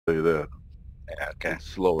Tell you that. Yeah, okay. It's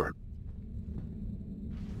slower.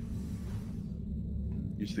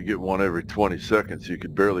 Used to get one every 20 seconds. You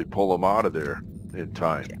could barely pull them out of there in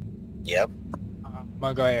time. Yep. I'm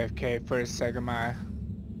gonna go AFK for a second.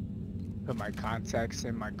 Put my contacts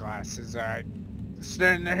in. My glasses are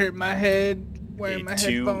starting to hurt my head. Wearing my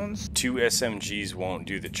headphones. Two SMGs won't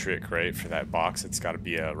do the trick, right? For that box, it's got to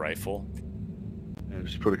be a rifle. And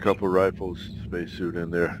just put a couple rifles, spacesuit in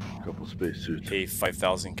there. A couple spacesuits. Hey,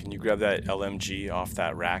 5000, can you grab that LMG off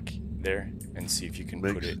that rack there and see if you can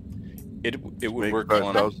put it? It would work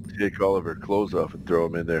on. 5000, take all of her clothes off and throw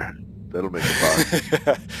them in there. That'll make a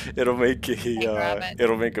box.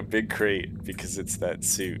 It'll make a big crate because it's that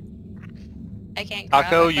suit. I can't grab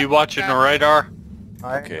Taco, it, you but watching the radar?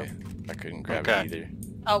 Okay, I couldn't grab it either.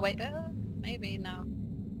 Oh wait, maybe no.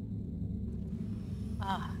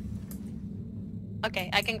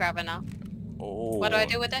 Okay, I can grab it now. Oh. What do I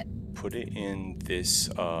do with it? Put it in this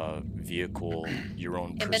vehicle, your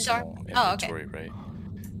own Inventory? personal Oh, inventory, right?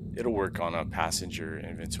 It'll work on a passenger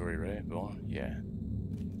inventory, right? Well, yeah.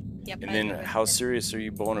 Yep. And then, how serious are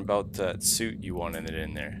you, Bone, about that suit you wanted it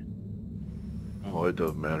in there? Oh, it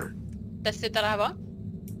doesn't matter. The suit that I have on?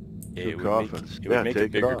 Yeah, Two coffins. It would make a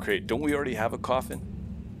bigger crate. Don't we already have a coffin?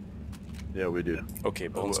 Yeah, we do. Okay,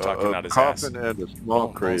 Bone's talking out his ass. A coffin and a small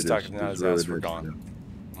crate. Bone's talking out his ass. We're gone.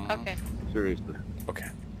 Okay. Seriously. Okay.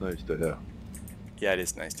 Nice to have. Yeah, it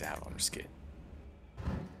is nice to have. I'm just kidding.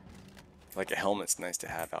 Like a helmet's nice to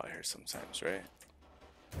have out here sometimes, right?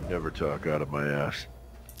 Never talk out of my ass.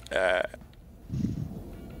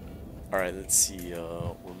 Alright, let's see.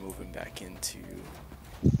 We're moving back into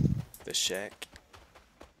the shack.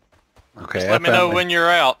 Okay. Just let me know when you're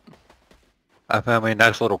out. I found me a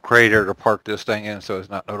nice little crater to park this thing in so it's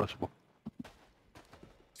not noticeable.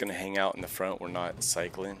 It's gonna hang out in the front. We're not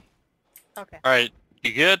cycling. Okay. Alright,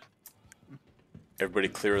 you good? Everybody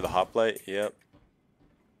clear of the hoplite? Yep.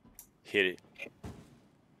 Hit it.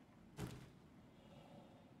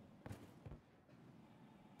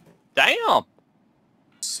 Damn!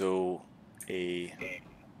 So, a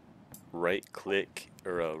right click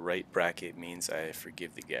or a right bracket means I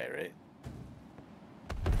forgive the guy, right?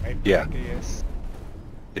 Right, Yeah. yes.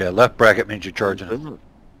 Yeah, left bracket means you're charging it.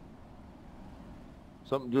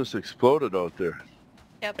 Something just exploded out there.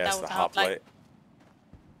 Yep, That's that the was hoplite. hoplite.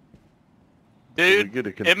 Dude, Get a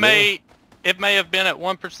it container? may have been at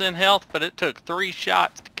 1% health, but it took 3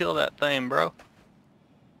 shots to kill that thing, bro.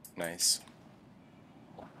 Nice.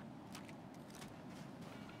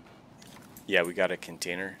 Yeah, we got a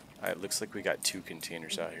container. It looks like we got 2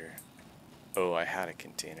 containers out here. Oh, I had a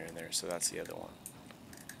container in there, so that's the other one.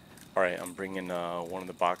 Alright, I'm bringing one of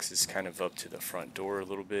the boxes kind of up to the front door a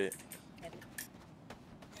little bit.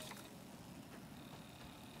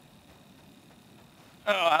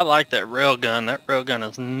 Oh, I like that railgun. That railgun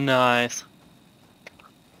is nice.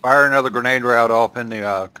 Fire another grenade route off in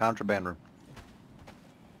the contraband room.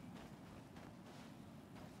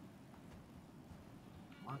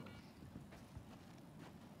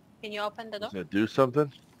 Can you open the door? Does that do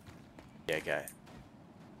something? Yeah, guy.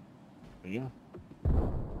 Yeah.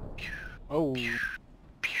 Oh.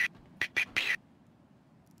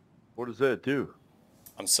 What does that do?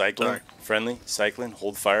 I'm cycling. Sorry. Friendly. Cycling.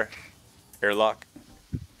 Hold fire. Airlock.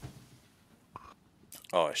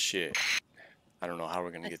 Oh, shit. I don't know how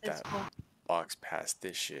we're gonna get that box past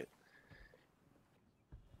this shit.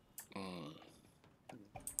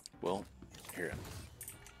 Well, here.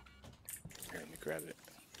 Here, let me grab it.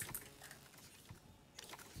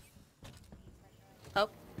 Oh.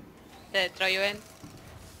 Did it throw you in?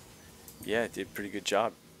 Yeah, it did a pretty good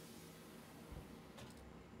job.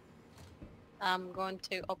 I'm going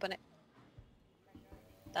to open it.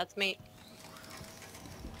 That's me.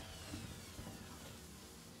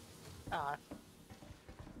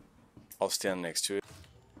 I'll stand next to it.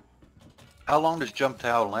 How long does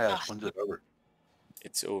JumpTown last? When's it over?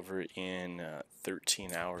 It's over in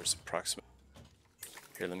 13 hours approximately.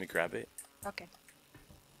 Here, let me grab it. Okay.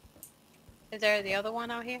 Is there the other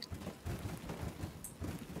one out here?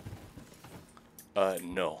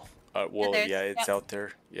 No. Well, There's- yeah, it's yep. out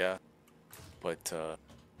there. Yeah. But,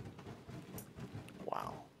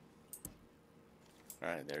 wow.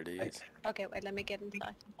 Alright, there it is. Okay, wait, let me get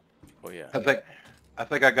inside. Oh, yeah. I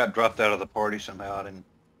think I got dropped out of the party somehow. I didn't.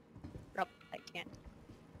 Nope, I can't.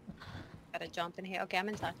 Gotta jump in here. Okay, I'm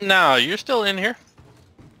inside. No, you're still in here.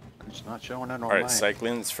 It's not showing in on Alright, mine.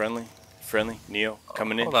 cycling is friendly. Friendly. Neo,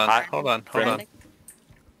 coming in. Hold on, Hot. hold on. Friendly.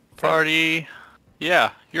 Party.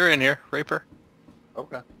 Yeah, you're in here, Reaper.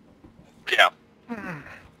 Okay. Yeah.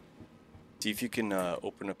 See if you can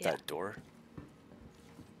open up that door.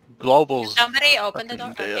 Global's Somebody open the door?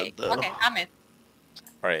 fucking dead, Okay, though. okay, I'm in.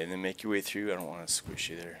 Alright, and then make your way through. I don't want to squish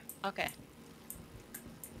you there. Okay.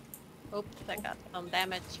 Oops, I got some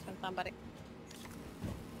damage from somebody.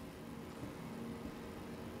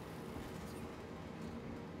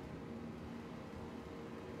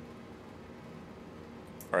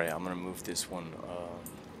 Alright, I'm gonna move this one.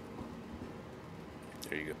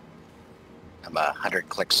 There you go. I'm 100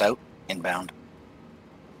 clicks out, inbound.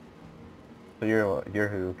 So you're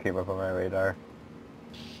who came up on my radar.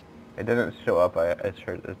 It didn't show up. I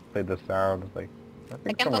heard it played the sound. It's like I I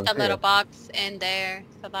think can put someone's a little here. box in there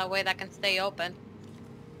so that way that can stay open.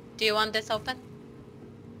 Do you want this open?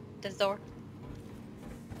 This door?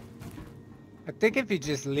 I think if you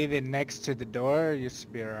just leave it next to the door, you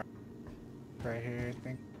should be around. Right here, I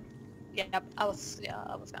think. Yep, I was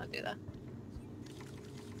gonna do that.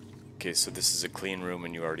 Okay, so this is a clean room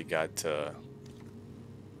and you already got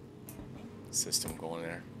system going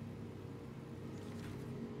there.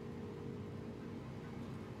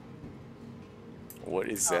 What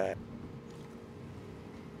is that?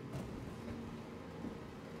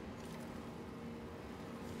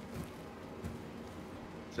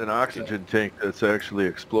 It's an oxygen tank that's actually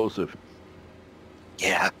explosive.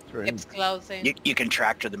 Yeah, That's right. It's closing. you can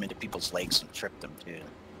tractor them into people's legs and trip them too.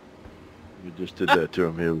 You just did that to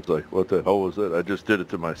him. He was like, what the hell was that? I just did it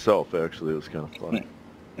to myself, actually. It was kind of funny.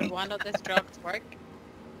 Does one of these drugs work?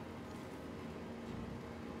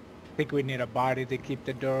 I think we need a body to keep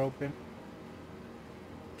the door open.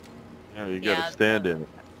 Yeah, you Yeah, gotta stand in it.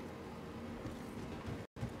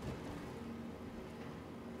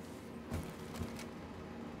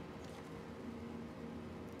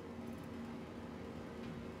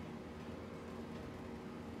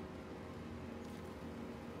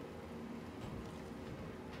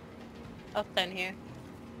 I'll stand here.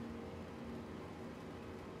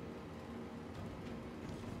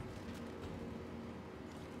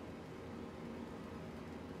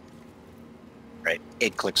 Right,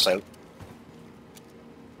 8 clicks out.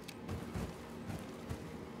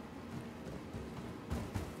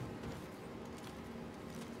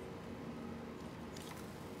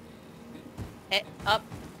 Hey, up.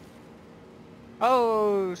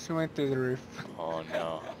 Oh, she went through the roof. Oh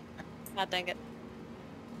no. God dang it.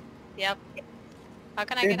 Yep. How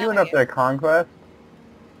can I What are you get out doing of up here? there, Conquest?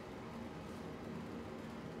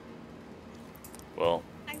 Well,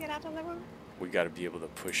 Can I get out of the room? we gotta be able to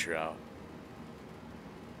push her out.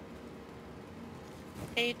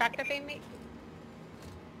 Can you tractor beam me?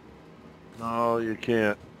 No, you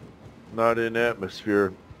can't. Not in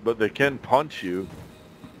atmosphere. But they can punch you.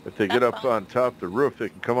 If they get That's up fine. on top of the roof, they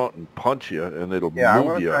can come out and punch you, and it'll Yeah, I'm move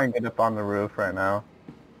gonna you. try and get up on the roof right now.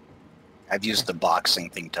 I've used the boxing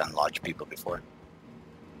thing to unlodge people before.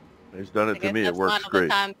 He's done I it to guess me. It that's one works of the great.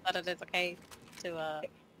 times that it is okay to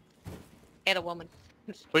hit a woman.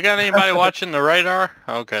 We got anybody watching the radar?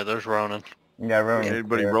 Okay, there's Ronan. Yeah, Ronan.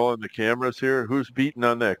 Anybody rolling the cameras here? Who's beating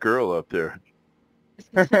on that girl up there?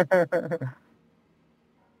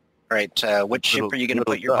 Right, which ship are you going to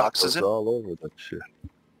Little put your dot boxes goes in? all over that shit.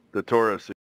 The Taurus.